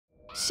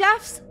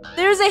Chefs,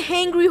 there's a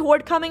hangry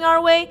horde coming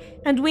our way,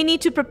 and we need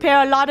to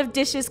prepare a lot of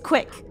dishes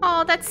quick.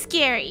 Oh, that's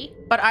scary.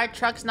 But our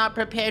truck's not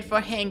prepared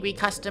for hangry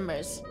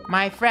customers.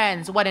 My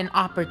friends, what an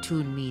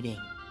opportune meeting.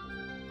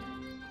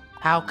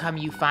 How come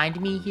you find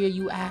me here,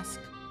 you ask?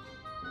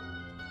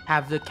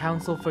 Have the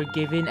council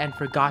forgiven and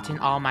forgotten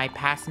all my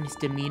past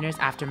misdemeanors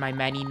after my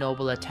many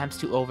noble attempts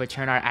to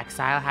overturn our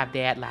exile? Have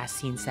they at last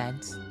seen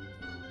sense?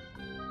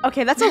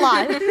 Okay, that's a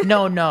lot.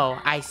 No,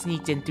 I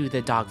sneaked in through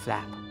the dog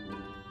flap.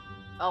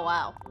 Oh,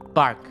 wow.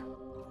 Bark.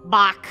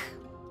 Bach.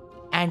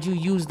 And you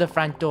used the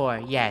front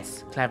door,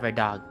 yes, clever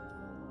dog.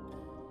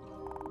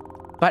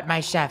 But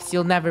my chefs,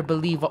 you'll never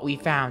believe what we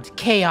found.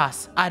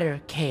 Chaos,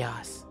 utter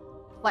chaos.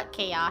 What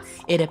chaos?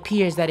 It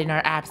appears that in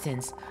our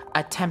absence,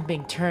 a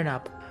tempting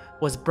turnip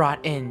was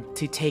brought in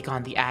to take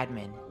on the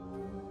admin.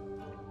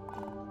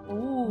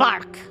 Ooh.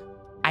 Bark.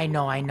 I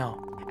know.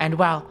 And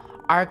while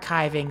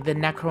archiving the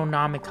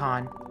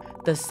Necronomicon,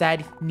 the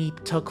said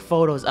Neep took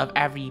photos of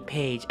every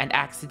page and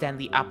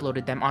accidentally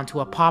uploaded them onto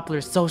a popular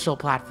social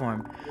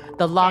platform.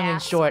 The long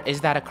and short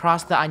is that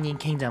across the Onion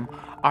Kingdom,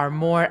 our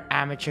more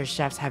amateur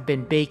chefs have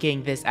been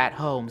baking this at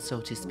home, so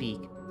to speak.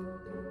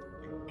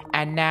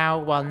 And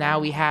now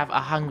we have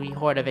a hungry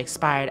horde of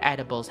expired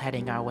edibles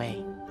heading our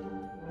way.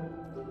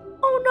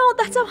 Oh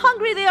no, that's how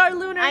hungry they are,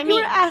 Lunar. You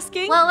were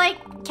asking. Well, like,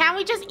 can't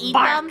we just eat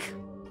them?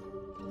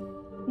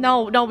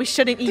 No, we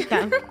shouldn't eat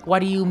them. What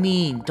do you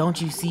mean?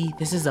 Don't you see?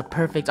 This is a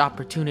perfect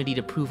opportunity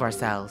to prove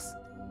ourselves.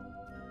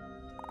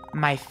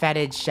 My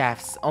fetid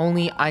chefs,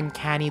 only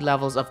uncanny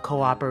levels of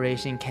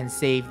cooperation can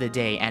save the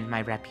day and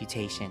my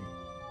reputation.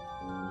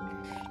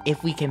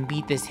 If we can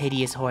beat this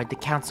hideous horde, the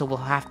council will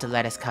have to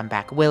let us come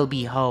back. We'll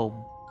be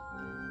home.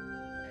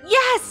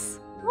 Yes!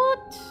 What?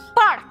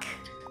 Bark!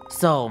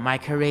 So, my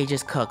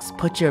courageous cooks,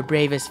 put your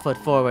bravest foot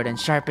forward and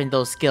sharpen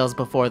those skills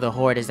before the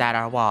horde is at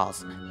our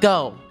walls.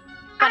 Go!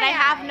 But I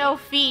have no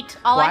feet.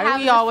 Why are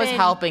we always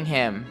helping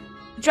him?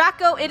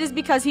 Draco, it is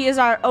because he is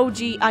our OG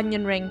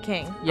Onion Ring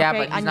King. Yeah, okay?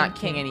 but he's Onion not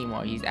king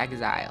anymore. He's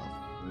exiled.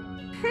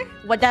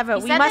 Whatever.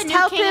 He We said must the new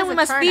help king him. is We a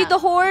must feed turnip. the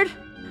horde.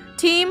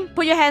 Team,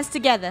 put your hands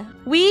together.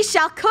 We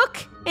shall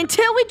cook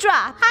until we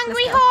drop.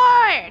 Hungry Let's go.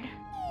 horde.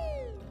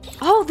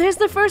 Oh, there's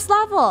the first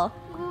level.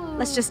 Ooh.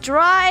 Let's just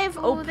drive.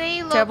 Ooh, Oh,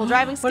 they look- terrible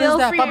driving What is skills.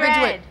 that? Free Bump into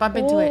bread. it. Bump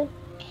into it.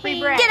 Free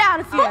bread. Get out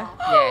of here.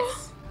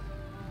 Yes.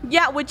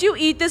 Yeah, would you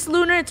eat this,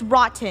 Lunar? It's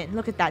rotten.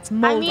 Look at that. It's I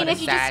moldy. mean, What a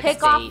if you just sad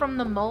pick off state. from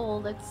the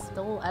mold, it's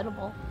still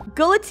edible.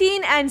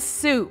 Guillotine and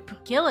soup.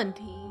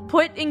 Guillotine.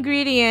 Put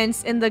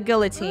ingredients in the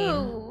guillotine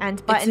Ooh.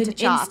 and button It's to an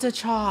chop.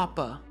 Insta-chop.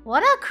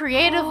 What a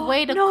creative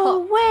way to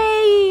No cook.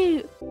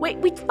 way! Wait,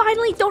 we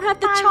finally don't have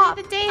to chop.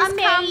 The day is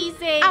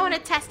amazing. I want to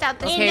test out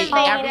this Okay,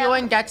 innovative.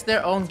 everyone gets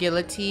their own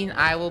guillotine.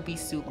 I will be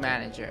soup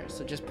manager.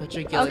 So just put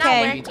your guillotine Okay.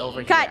 ingredients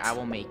over Cut. here. I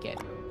will make it.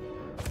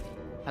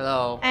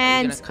 Hello. Are you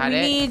And gonna cut we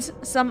it?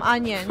 need some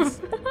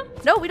onions.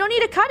 No, we don't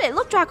need to cut it.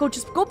 Look, Draco,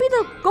 just go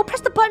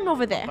press the button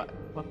over there.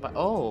 But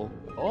oh.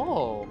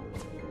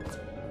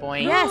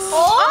 Boing. Yes.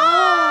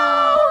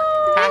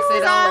 Oh! Pass This it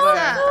is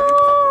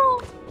over.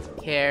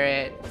 awesome.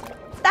 Carrot.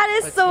 That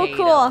is so Potato.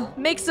 cool.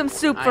 Make some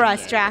soup for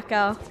us, Onion.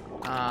 Draco.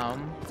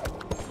 Um.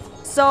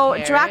 So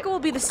Carrot. Draco will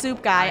be the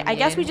soup guy. I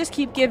guess we Onion. just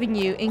keep giving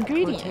you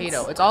ingredients.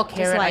 Potato. It's all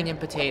carrot, like- onion,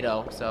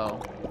 potato.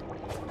 So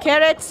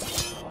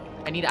Carrots.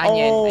 I need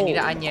onion. Oh, I need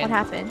an onion. What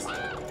happened?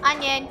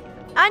 Onion.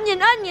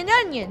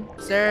 Onion.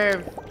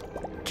 Serve.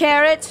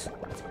 Carrot.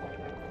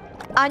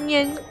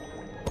 Onion.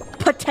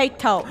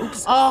 Potato.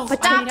 Oops. Oh,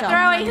 Potato. Stop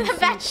throwing the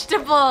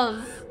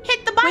vegetables.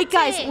 Hit the button. Wait,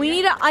 guys, we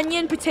need an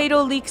onion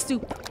potato leek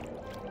soup.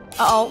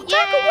 Uh-oh.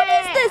 Draco, what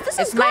is this? This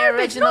It's is my garbage.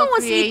 original No one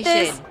wants to eat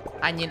creation. this.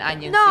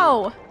 Onion.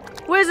 No.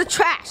 Where's the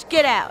trash?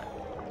 Get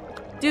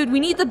out. Dude, we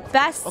need the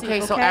best soup,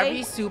 Okay, so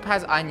every soup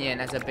has onion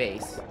as a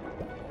base.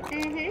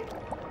 Mm-hmm.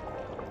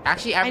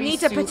 Actually, every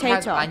need a soup has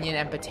potato. onion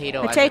and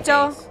potato,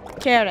 Potato, as a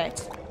base.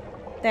 carrot.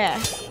 There.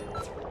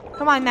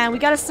 Come on, man. We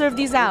gotta serve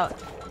these out.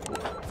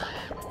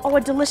 Oh,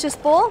 a delicious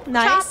bowl.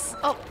 Nice. Chop.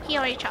 Oh, he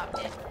already chopped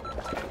it.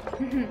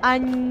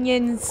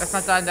 Onions. That's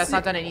not done. That's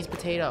not done. It needs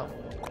potato.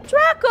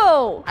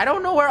 Draco. I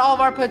don't know where all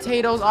of our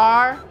potatoes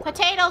are.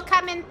 Potato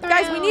coming through.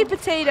 Guys, we need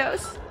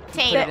potatoes. Put it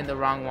potato. in the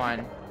wrong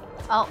one.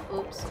 Oh,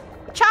 oops.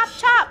 Chop,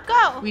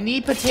 go. We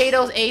need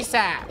potatoes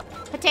ASAP.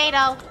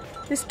 Potato.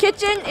 This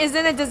kitchen is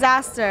in a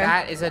disaster.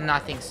 That is a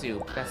nothing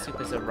soup. That soup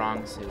is a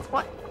wrong soup.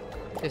 What?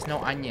 There's no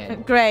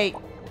onion. Great.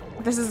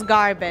 This is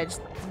garbage.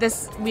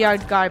 We are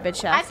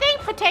garbage I chefs.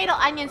 think potato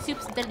onion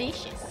soup's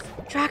delicious.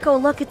 Draco,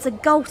 look, it's a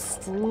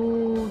ghost.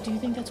 Ooh, do you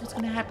think that's what's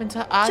gonna happen to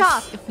us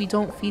Chop. if we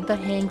don't feed the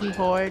hangry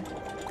horde?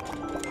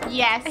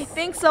 Yes. I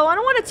think so. I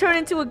don't want to turn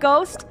into a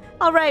ghost.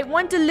 All right,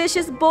 one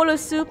delicious bowl of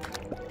soup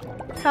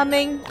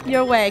coming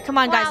your way. Come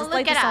on, guys, Wow, let's light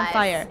look this at on us.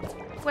 fire.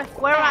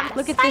 We're on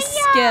Look at this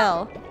fire.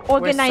 skill. so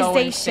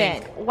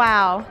Organization. in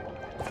Wow.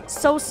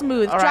 So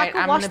smooth. All right, Draco,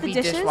 I'm wash gonna the be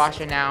dishes.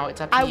 dishwasher now.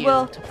 It's up to I you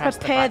will to press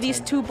prepare the these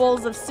button. 2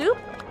 bowls of soup.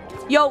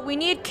 Yo, we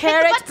need Hit the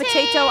carrot, button.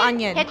 potato,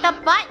 onion. Hit the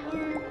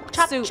button.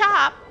 Chop, Soup.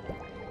 chop.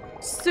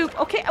 Soup.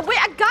 Okay, wait,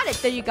 I got it.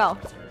 There you go.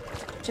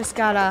 Just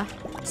gotta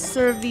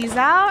serve these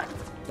out.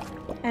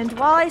 And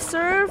while I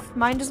serve,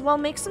 might as well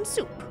make some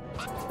soup.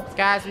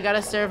 Guys, we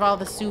gotta serve all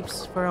the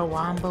soups for a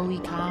wombo-y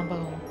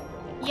combo.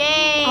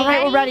 Yay! All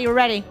right, we're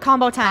ready.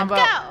 Combo time. Combo.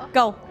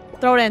 Go! Go.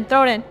 Throw it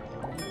in.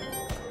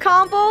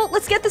 Combo.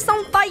 Let's get this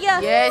on fire.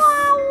 Yes.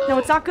 No,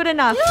 it's not good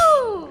enough.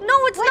 Woo!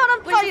 No, it's not on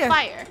Where's the fire.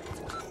 fire?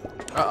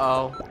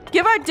 Uh-oh.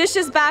 Give our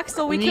dishes back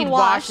so we need can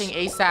wash. washing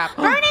ASAP.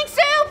 Burning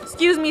soup!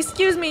 Excuse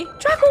me.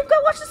 Draco, go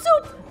wash the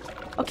soup.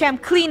 Okay, I'm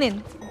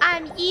cleaning.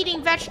 I'm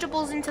eating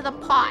vegetables into the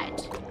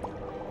pot.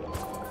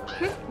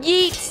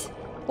 Yeet.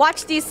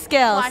 Watch these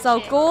skills. Watch so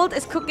it. Gold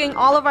is cooking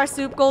all of our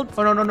soup. Gold.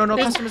 Oh, no.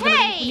 There's- Customers gonna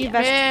Hey! need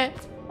veg- Eh.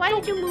 Why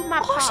did you move my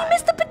pot? Oh, she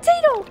missed the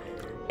potato.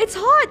 It's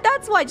hot.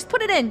 That's why. Just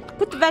put it in.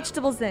 Put the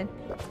vegetables in.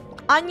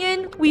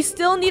 Onion. We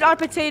still need our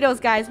potatoes,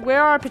 guys.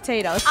 Where are our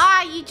potatoes?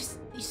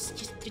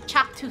 You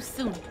chopped too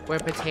soon. We're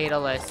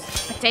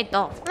potatoless.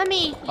 Potato. Let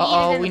me eat it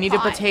Uh-oh, in we the need a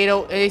pot.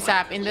 potato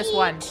ASAP in this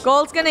one.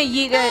 Gold's gonna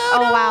yeet it.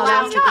 Oh, wow.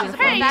 That was no,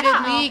 beautiful.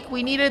 hurry.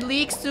 We needed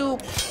leek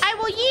soup. I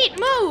will yeet.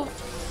 Move.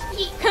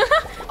 Yeet. Move,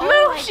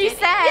 Oh, she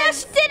said. Yeah,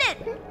 she did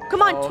it.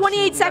 Come on, Oh, 28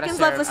 shoot, we gotta seconds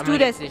left. serve. Let's I'm do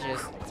gonna this. get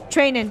dishes.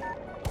 Training.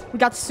 We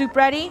got the soup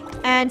ready.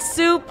 And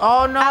soup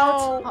Oh, no.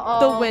 out Uh-oh.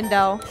 the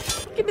window.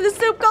 Give me the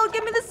soup, Gold.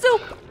 Give me the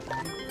soup.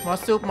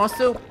 More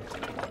soup.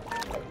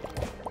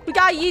 We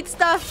got yeet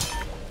stuff.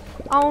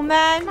 Oh,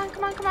 man.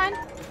 Come on.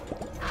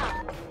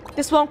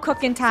 This won't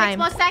cook in 6 time.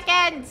 more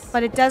seconds.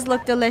 But it does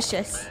look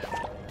delicious.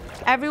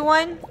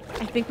 Everyone,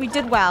 I think we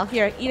did well.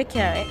 Here, eat a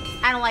carrot.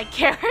 I don't like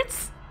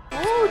carrots.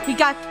 We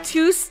got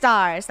 2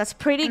 stars. That's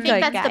pretty I good,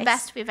 think that's guys. the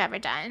best we've ever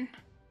done.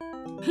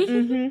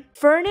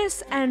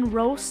 Furnace and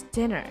roast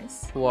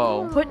dinners.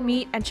 Whoa. Put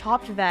meat and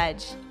chopped veg.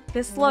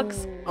 This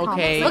looks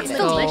Okay, Looks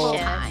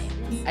complicated.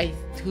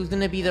 delicious. Who's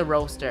gonna be the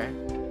roaster?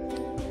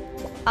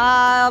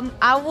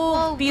 I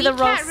will be the we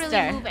can't roaster.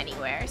 really move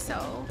anywhere,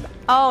 so.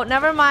 Oh,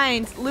 never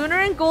mind. Lunar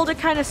and Gold are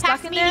kind of stuck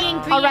Pass in me there. the All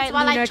ingredients right,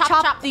 while I Lunar,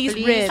 chop these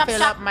Please ribs.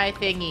 fill up my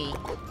thingy.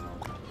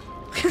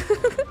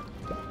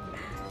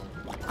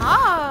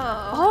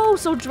 Oh. Oh,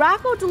 so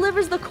Draco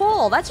delivers the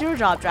coal. That's your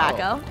job,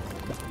 Draco.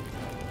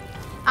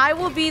 I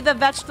will be the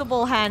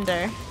vegetable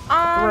hander.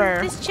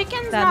 Brr. This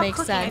chicken's That not makes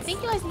cooking. I sense.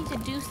 think you guys need to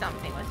do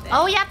something with it.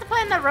 Oh, you have to put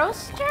it in the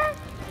roaster?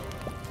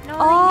 No,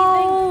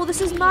 Oh,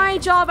 this is my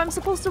job. I'm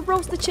supposed to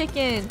roast the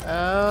chicken.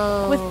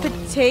 Oh. With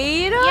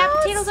potatoes? Yeah,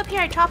 potatoes up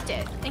here. I chopped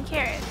it. And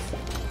carrots.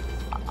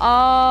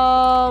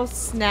 Oh,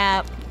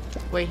 snap.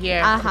 Wait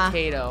here. Uh-huh.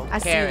 Potato. I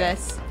see carrot.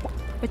 this.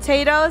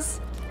 Potatoes,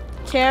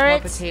 More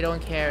carrots, potato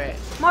and carrot.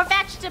 More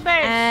vegetables.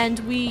 and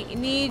we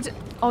need...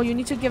 Oh, you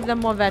need to give them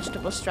more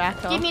vegetables,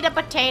 Draco. Give me the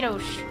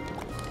potatoes.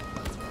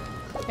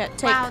 Yeah,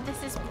 take... Wow,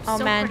 this is Oh,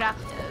 so man.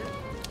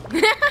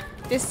 productive.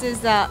 This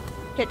is,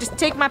 Here, just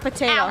take my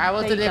potato. Ow. I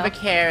will There you deliver go.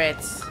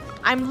 carrots.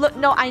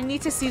 No, I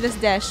need to see this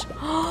dish.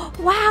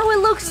 Wow, it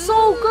looks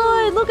so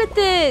good. Look at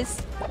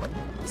this.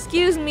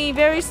 Excuse me,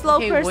 very slow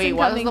Okay, person wait,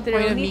 what is coming the through.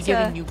 point of me Need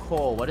giving to- you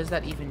coal? What does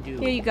that even do?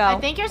 Here you go. I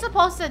think you're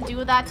supposed to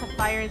do that to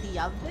fire the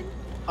oven.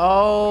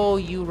 Oh,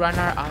 you run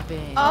our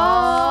oven.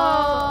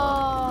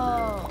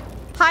 Oh.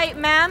 Hi,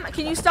 ma'am.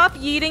 Can you stop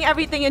yeeting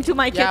everything into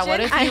my Yeah, kitchen? what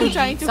if I you am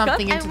trying yeet to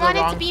something cook. into I the want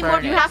it to wrong be more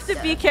furnace? You have to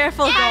be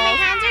careful, Yeah, my girl.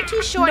 hands are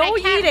too short. No I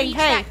can't eating, reach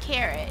hey. that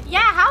carrot. Yeah,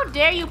 how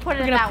dare you put it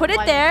We're in gonna that put it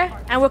one there,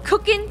 part. and we're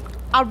cooking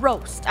a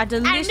roast. A I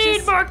delicious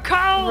need more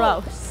coal.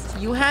 roast.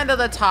 You handle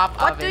the top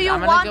What oven. do you I'm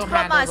gonna want go from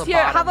handle us? the Here,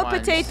 have a bottom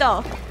ones.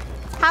 potato.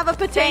 Have a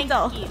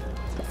potato. Thank you.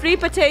 Free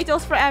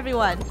potatoes for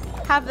everyone.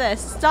 Have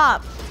this.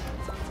 Stop.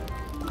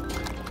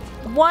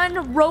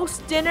 One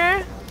roast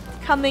dinner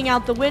coming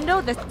out the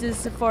window. This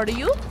is for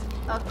you.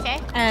 Okay.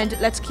 And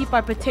let's keep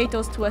our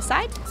potatoes to a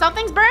side.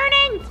 Something's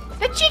burning.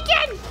 The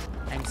chicken.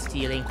 I'm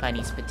stealing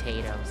Funny's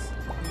potatoes.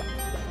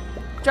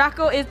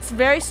 Draco, it's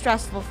very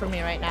stressful for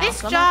me right now. This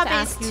so I'm gonna job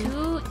have is to ask you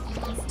too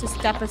easy. to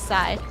step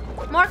aside.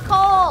 More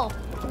coal.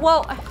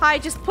 Whoa, hi,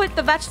 just put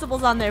the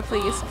vegetables on there,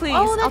 please. Please.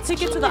 Oh, I'll that's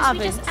take it to the genius. We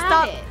oven. just add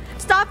Stop.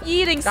 it. Stop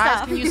eating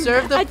stuff. can you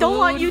serve the I don't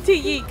want food? you to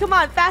eat. Come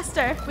on,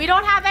 faster. We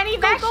don't have any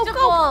Go, go, vegetables.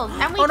 go.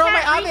 And we Oh, no,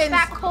 can't my reach ovens.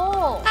 that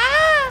coal.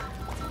 Ah!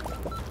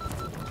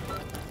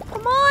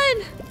 Come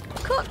on.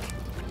 Cook.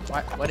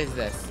 What is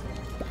this?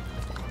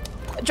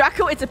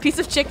 Draco, it's a piece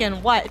of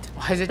chicken. What?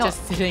 Why is it No.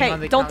 just sitting Hey, on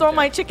the don't throw counter?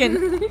 my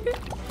chicken.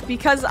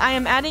 Because I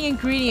am adding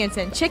ingredients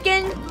in.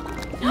 Chicken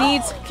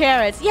needs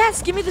carrots.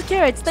 Yes, give me the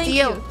carrots. Thank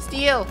you.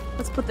 Steal!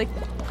 Let's put the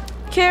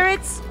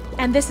carrots.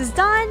 And this is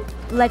done.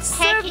 Let's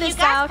Hey, serve can you this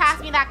guys out pass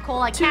me that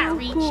coal? I to can't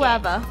reach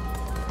whoever.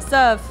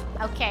 Serve.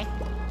 it. Okay.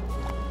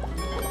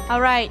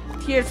 All right,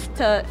 here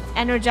to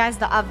energize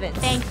the ovens.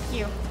 Thank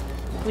you.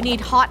 We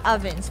need hot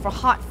ovens for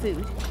hot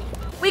food.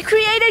 We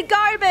created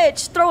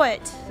garbage. Throw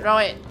it. Throw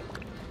it.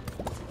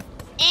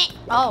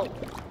 Oh.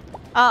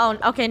 Oh,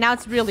 okay, now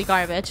it's really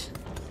garbage.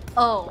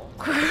 Oh.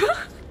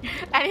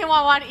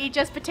 Anyone want to eat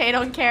just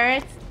potato and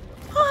carrots?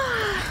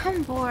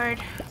 I'm bored.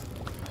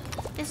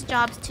 This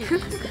job's too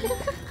easy.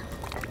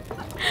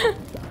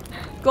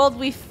 Gold,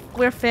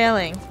 we're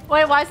failing.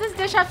 Wait, why does this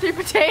dish have 3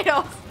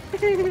 potatoes?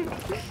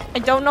 I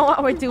don't know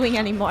what we're doing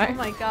anymore. Oh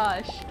my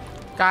gosh.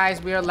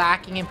 Guys, we are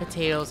lacking in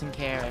potatoes and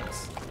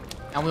carrots.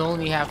 And we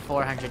only have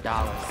 $400.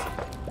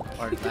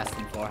 Or less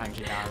than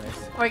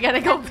 $400. We're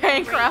gonna go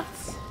bankrupt.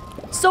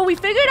 So we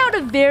figured out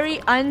a very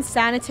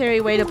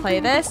unsanitary way to play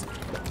this.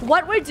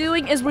 What we're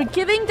doing is we're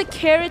giving the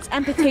carrots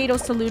and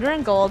potatoes to Looter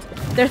and Gold.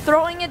 They're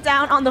throwing it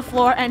down on the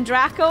floor, and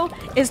Draco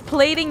is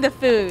plating the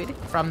food.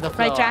 From the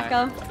floor. Right,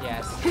 Draco?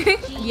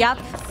 Yes. Yep.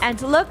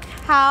 And look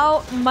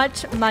how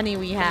much money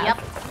we have. Yep.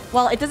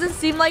 Well, it doesn't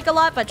seem like a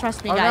lot, but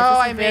trust me, Oh guys. no,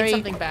 this is I made very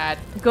something bad.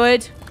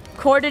 good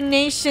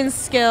coordination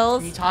skills.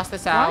 Can you toss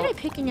this Why out? am I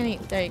picking any?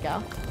 There you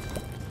go.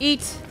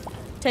 Eat.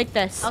 Take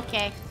this.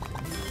 Okay.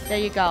 There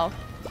you go.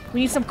 We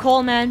need some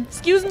coal, man.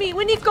 Excuse me,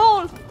 we need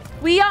coal.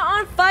 We are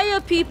on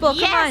fire, people.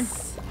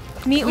 Yes.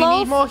 Come on. We Meatloaf.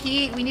 need more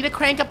heat. We need to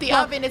crank up the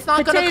Yeah. oven. It's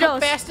not gonna Potatoes.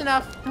 cook fast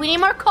enough. We need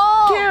more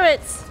coal.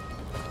 Carrots.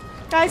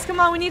 Guys, come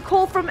on. We need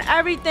coal from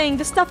everything.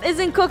 The stuff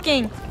isn't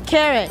cooking.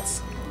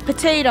 Carrots.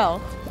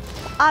 Potato.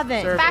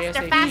 Oven. Serve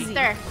Faster, ASAP.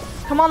 faster.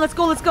 Come on, let's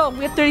go, let's go.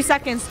 We have 30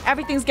 seconds.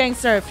 Everything's getting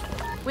served.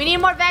 We need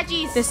more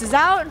veggies. This is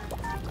out.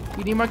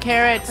 We need more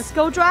carrots. Let's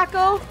go,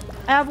 Draco.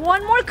 I have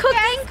one more cooking.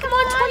 Yes, come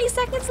on, 20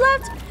 seconds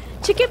left.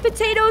 Chicken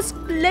potatoes.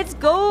 Let's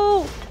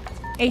go.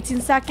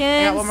 18 seconds.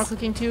 I got one more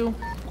cooking too.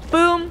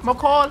 Boom. More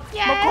coal.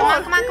 Yeah. More Come coal.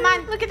 on, come on, come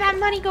on. Look at that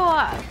money go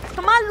up.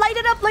 Come on, light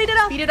it up, light it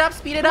up. Speed it up.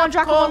 Speed it Come up. on,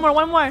 Draco, Coal.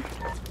 one more.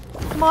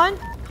 Come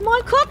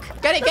on, cook.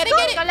 Get it. Get it. go.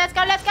 Get Let's go, it. let's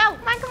go, let's go.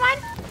 Come on, come on.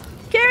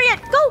 Carry it.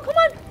 Go, come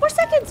on. 4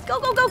 seconds. Go,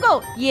 go, go,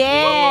 go.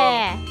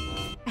 Yeah.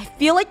 I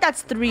feel like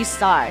that's 3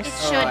 stars. It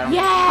Oh, should. I don't-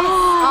 Yes.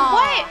 Oh.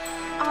 What?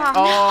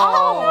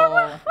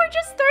 Oh. We're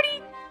just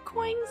 30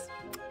 coins.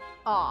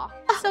 Aw.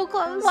 So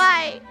close.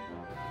 Why?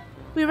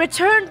 We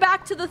return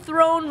back to the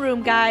throne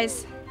room,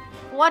 guys.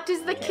 What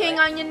is the King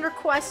Onion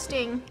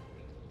requesting?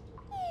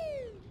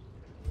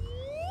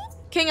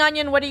 King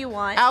Onion, what do you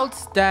want?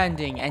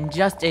 Outstanding and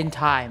just in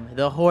time.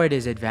 The horde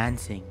is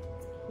advancing.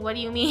 What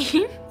do you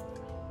mean?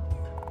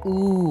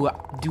 Ooh,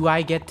 do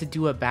I get to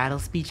do a battle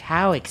speech?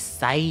 How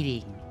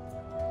exciting.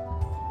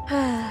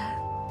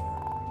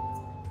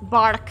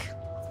 Bark.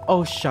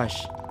 Oh,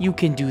 shush. You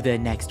can do the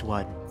next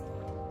one.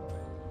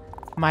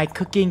 My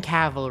cooking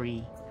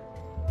cavalry.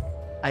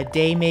 A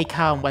day may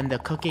come when the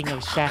cooking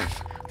of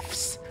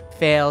chefs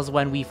fails,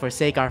 when we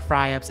forsake our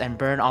fry-ups and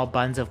burn all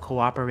buns of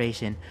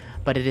cooperation,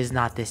 but it is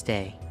not this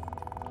day.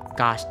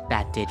 Gosh,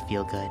 that did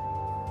feel good.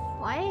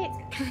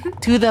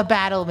 What? To the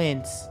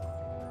battlements!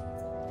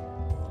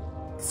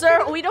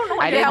 Sir, we don't know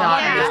what I you're did not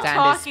talking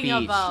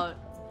understand about. this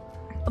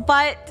speech.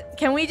 But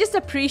can we just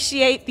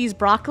appreciate these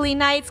broccoli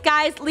nights,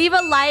 guys? Leave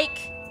a like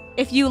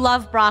if you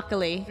love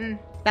broccoli.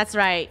 That's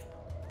right.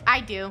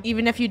 I do.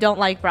 Even if you don't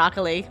like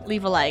broccoli,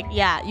 leave a like.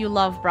 Yeah, you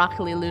love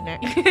broccoli, Lunar.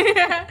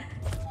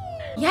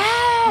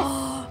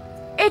 Yes!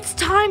 It's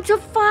time to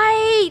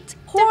fight!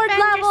 Horde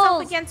Defend yourself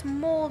levels! against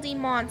moldy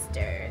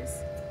monsters.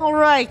 All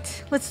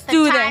right, let's The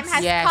do time this.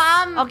 has Yes.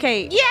 come.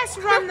 Okay. Yes,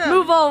 run them.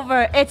 Move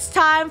over. It's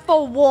time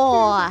for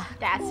war.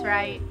 That's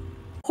right.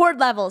 Horde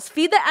levels.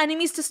 Feed the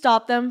enemies to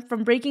stop them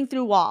from breaking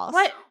through walls.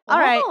 What? All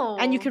right, Oh.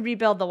 and you can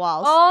rebuild the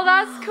walls. Oh,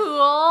 that's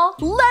cool.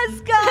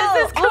 Let's go!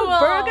 This is cool. Oh,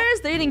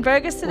 burgers? They're eating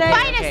burgers today?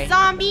 Fight Okay. us,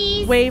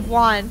 zombies. Wave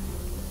 1.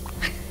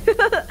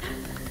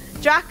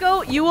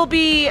 Draco, you will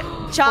be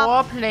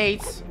chopped. 4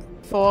 plates,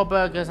 4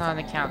 burgers on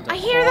the counter. I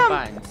hear 4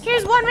 them. buns.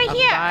 Here's one right A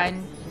here.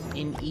 bun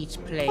in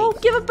each plate. Oh,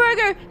 give a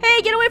burger.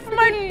 Hey, get away from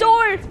our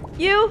door.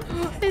 You.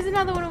 There's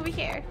another one over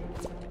here.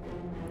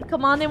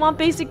 Come on, they want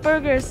basic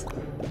burgers.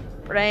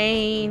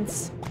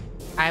 Brains.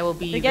 I will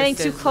be They're getting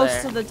the too close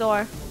sizzler. to the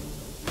door.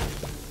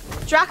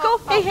 Draco?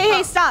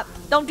 Hey, stop.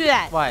 Don't do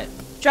that. What?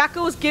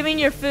 Draco is giving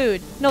your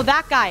food. No,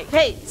 that guy.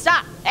 Hey,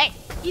 stop. Hey.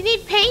 You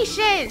need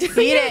patience.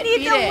 Feed it, You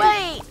need feed to it.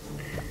 wait.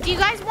 Do you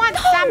guys want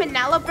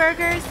salmonella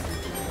burgers?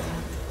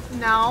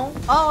 No.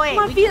 Oh wait, Come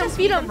on, we feed can 'em, just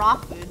feed feed 'em. them raw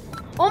food.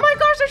 Oh my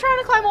gosh, they're trying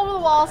to climb over the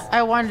walls.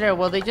 I wonder,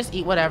 will they just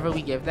eat whatever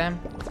we give them?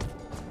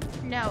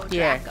 No,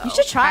 Here. Draco. You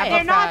should try Have it. a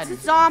They're not fun.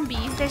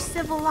 zombies. They're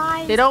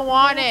civilized. They don't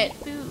want it.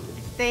 food.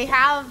 They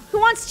have. Who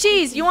wants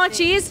cheese? You want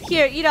cheese?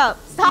 Here, eat up.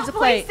 Stop Here's a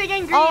plate.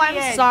 wasting Oh, I'm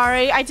ingredients.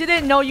 sorry. I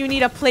didn't know you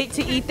need a plate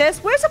to eat this.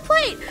 Where's a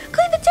plate?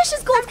 Clean the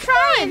dishes, Gold. I'm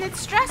trying. It's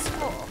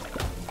stressful.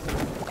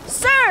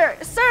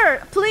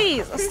 Sir,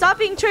 please stop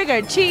being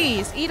triggered.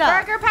 Cheese, eat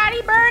up. Burger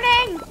patty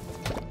burning.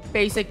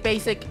 Basic.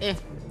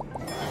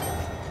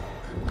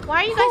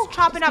 Why are you guys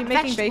chopping Just up keep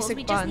making vegetables? basic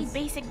We just buns.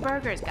 need basic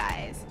burgers,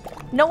 guys.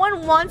 No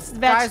one wants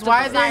vegetables. Guys,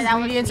 why are there Sorry, that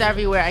was ingredients me.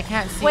 everywhere? I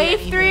can't see Wave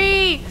anything.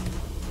 3.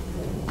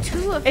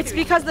 2 of It's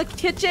 3. because the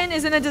kitchen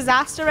is in a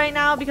disaster right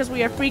now because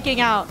we are freaking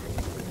out.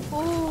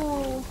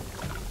 Ooh.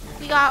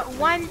 We got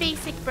 1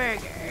 basic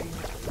burger.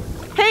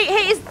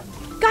 Hey,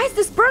 guys,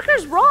 this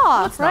burger's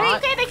raw, it's right?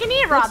 not. Okay, they can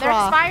eat it raw. It's They're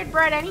raw. expired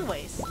bread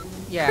anyways.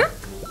 Yeah.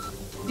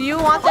 Do you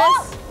want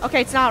this?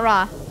 Okay, it's not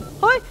raw.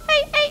 Oh,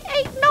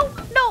 hey, no,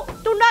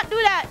 do not do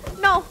that.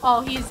 No.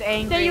 Oh, he's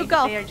angry. There you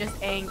go. They are just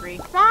angry.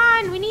 Come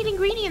on, we need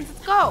ingredients.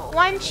 Let's go.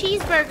 1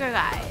 cheeseburger,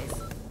 guys.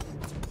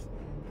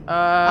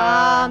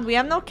 We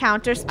have no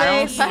counter I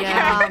don't space. see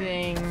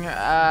anything.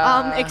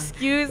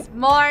 Excuse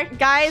More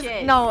guys,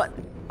 shit. no.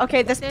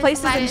 Okay, this There's place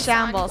is in lettuce on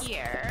shambles.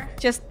 here.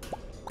 Just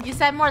You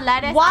said more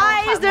lettuce. I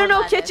why will is cut there more no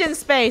lettuce. kitchen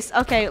space?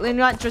 Okay, you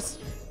know what? Just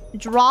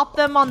drop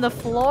them on the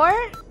floor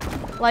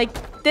like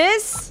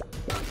this.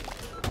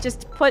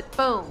 Just put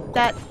Boom.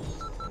 that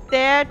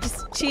there.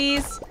 Just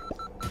cheese.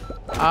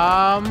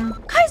 Um.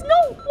 Guys,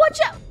 no, watch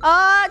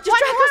out. Just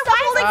Draco, stop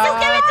holding. Just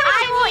give it to me.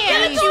 I will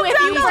eat you if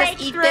you Draco.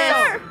 just eat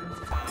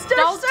this.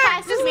 Don't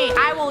test me.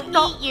 I will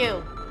eat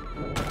you.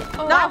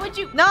 No. Why would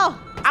you? No.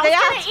 I was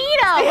gonna eat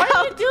him. Stay What are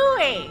out. you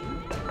doing?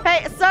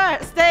 Hey, sir,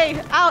 stay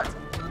out.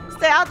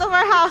 Stay out of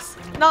our house.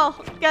 No,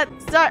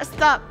 sir,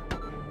 stop.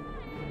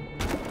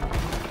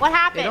 What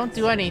happened? They don't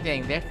do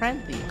anything. They're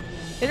friendly.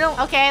 They don't.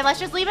 Okay, let's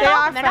just leave it They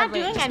are open. They're not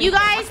friendly. doing anything. You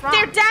guys, What's wrong?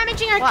 they're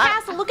damaging our What?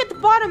 castle. Look at the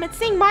bottom. It's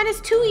saying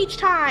 -2 each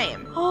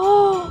time.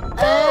 Oh.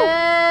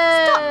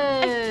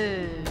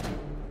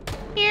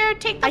 Here,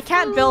 take the I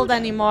can't food. build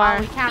anymore.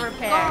 We can't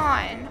repair.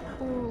 Gone.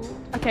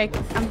 Okay,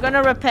 I'm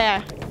gonna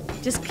repair.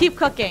 Just keep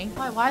cooking.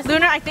 Why is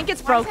Lunar, I think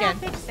it's why is broken.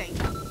 that fixing?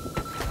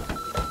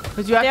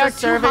 Because you have They to are too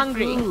serve it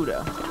hungry. food.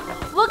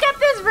 Look at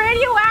this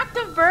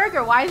radioactive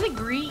burger. Why is it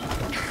green?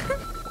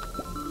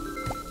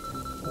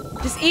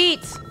 Just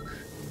eat.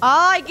 Oh,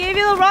 I gave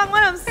you the wrong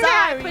one. I'm Yeah,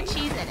 I sorry. put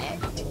cheese in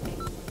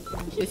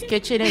it. This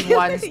kitchen is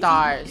 1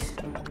 stars.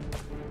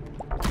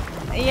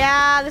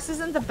 Yeah, this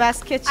isn't the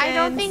best kitchen, I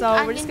don't think so we're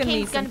Onion just gonna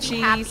King's need some gonna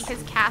be happy cheese.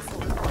 his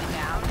castle is going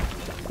down.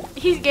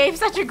 He gave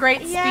such a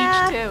great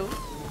Yeah. speech too.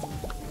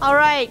 All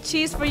right,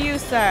 cheese for you,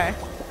 sir.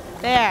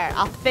 There,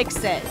 I'll fix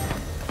it.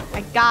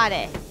 I got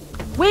it.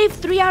 Wave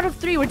 3 out of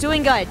 3. We're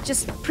doing good.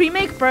 Just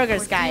pre-make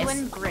burgers, We're guys.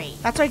 doing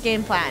great. That's our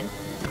game plan.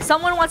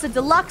 Someone wants a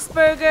deluxe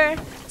burger,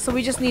 so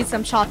we just need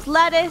some chopped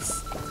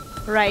lettuce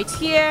right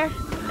here.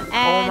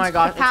 And Oh my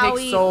gosh, it Kapowie,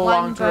 takes so one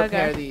long to burger.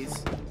 repair these.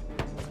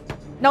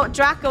 No,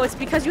 Draco, it's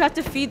because you have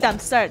to feed them,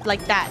 sir,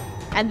 like that.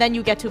 And then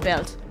you get to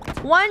build.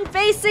 One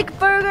basic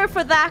burger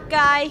for that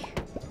guy.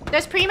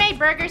 There's pre-made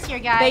burgers here,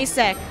 guys.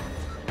 Basic.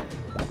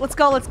 Let's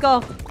go, let's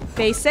go.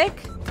 Basic.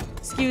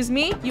 Excuse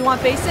me, you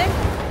want basic?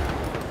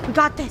 We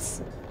got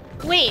this.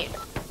 Wait,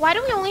 why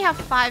do we only have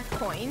 5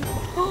 coins?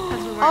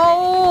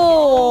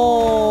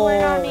 Oh.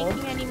 We're not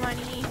making any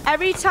money.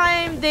 Every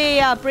time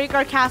they break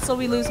our castle,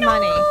 we lose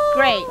money.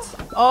 Great.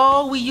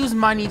 Oh, we use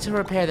money to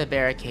repair the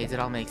barricades. It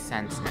all makes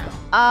sense now.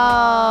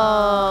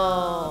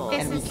 Oh.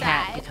 This And we is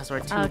can't sad. because we're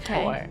too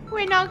Okay. poor.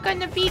 We're not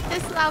gonna beat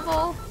this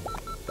level.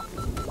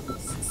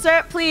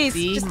 Sir, please.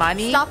 See, just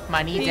money, stop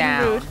money being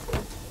down. rude.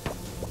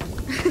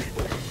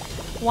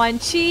 One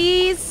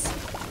cheese.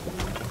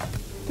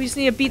 We just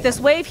need to beat this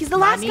wave. He's the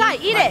last Money, guy.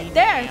 Eat money it.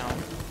 There.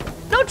 down.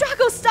 No,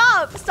 Draco,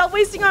 stop. Stop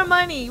wasting our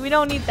money. We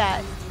don't need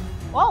that.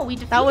 Whoa, we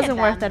defeated That wasn't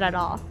them. worth it at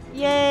all.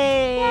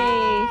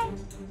 Yay.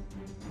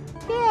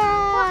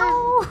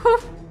 Yeah.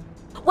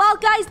 Well,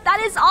 guys, that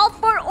is all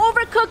for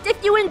Overcooked.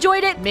 If you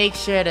enjoyed it, Make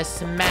sure to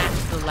smash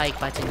the like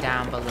button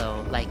down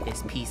below, like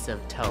this piece of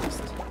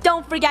toast.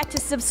 don't forget to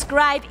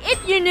subscribe if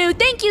you're new.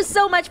 Thank you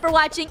so much for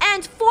watching.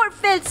 And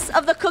 4/5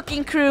 of the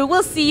cooking crew.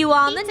 We'll see you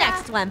all in the Pizza.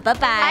 next one.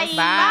 Bye-bye.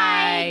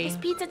 Bye. This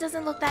pizza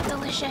doesn't look that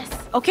delicious.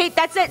 Okay,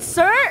 that's it.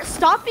 Sir,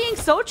 stop being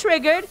so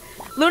triggered.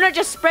 Luna,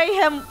 just spray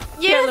him.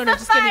 Here, Use Luna, the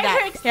just give me fire that.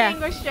 Here.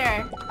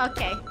 extinguisher.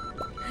 Okay.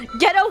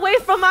 Get away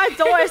from our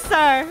door,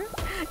 sir.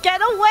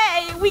 Get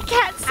away. We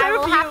can't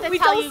serve will have you. to We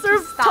tell don't you to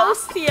serve stop.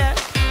 toast here.